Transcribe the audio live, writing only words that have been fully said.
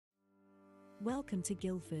Welcome to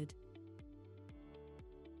Guildford.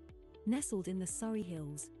 Nestled in the Surrey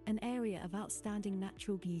Hills, an area of outstanding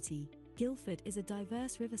natural beauty, Guildford is a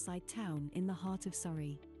diverse riverside town in the heart of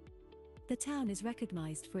Surrey. The town is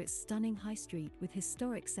recognised for its stunning high street with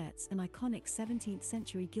historic sets and iconic 17th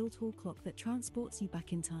century Guildhall clock that transports you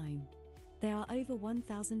back in time. There are over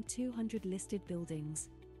 1,200 listed buildings.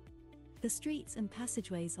 The streets and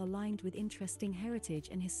passageways are lined with interesting heritage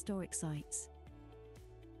and historic sites.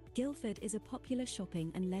 Guildford is a popular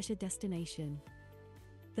shopping and leisure destination.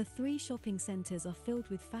 The three shopping centres are filled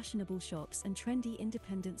with fashionable shops and trendy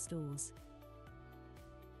independent stores.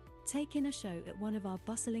 Take in a show at one of our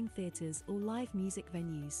bustling theatres or live music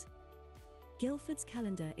venues. Guildford's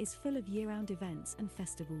calendar is full of year-round events and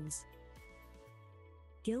festivals.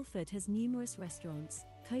 Guildford has numerous restaurants,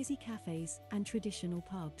 cosy cafes, and traditional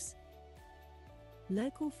pubs.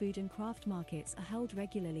 Local food and craft markets are held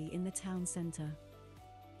regularly in the town centre.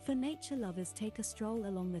 For nature lovers, take a stroll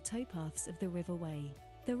along the towpaths of the River Way.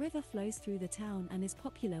 The river flows through the town and is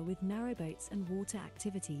popular with narrowboats and water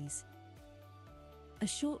activities. A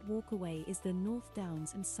short walk away is the North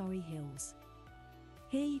Downs and Surrey Hills.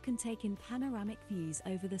 Here you can take in panoramic views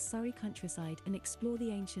over the Surrey countryside and explore the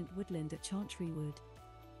ancient woodland at Chantry Wood.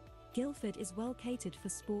 Guildford is well catered for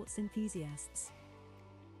sports enthusiasts.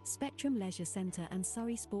 Spectrum Leisure Centre and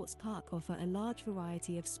Surrey Sports Park offer a large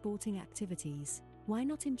variety of sporting activities. Why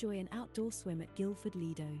not enjoy an outdoor swim at Guildford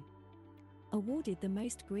Lido? Awarded the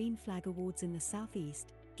most green flag awards in the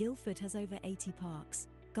southeast, Guildford has over 80 parks,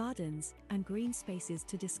 gardens, and green spaces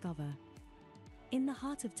to discover. In the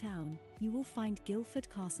heart of town, you will find Guildford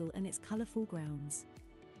Castle and its colourful grounds.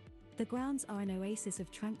 The grounds are an oasis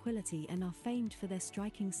of tranquility and are famed for their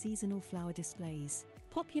striking seasonal flower displays.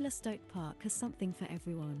 Popular Stoke Park has something for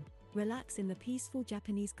everyone. Relax in the peaceful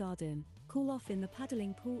Japanese garden, cool off in the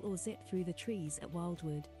paddling pool, or zip through the trees at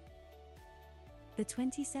Wildwood. The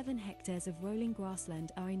 27 hectares of rolling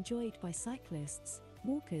grassland are enjoyed by cyclists,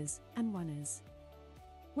 walkers, and runners.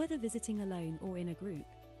 Whether visiting alone or in a group,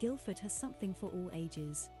 Guildford has something for all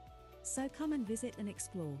ages. So come and visit and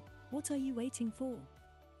explore. What are you waiting for?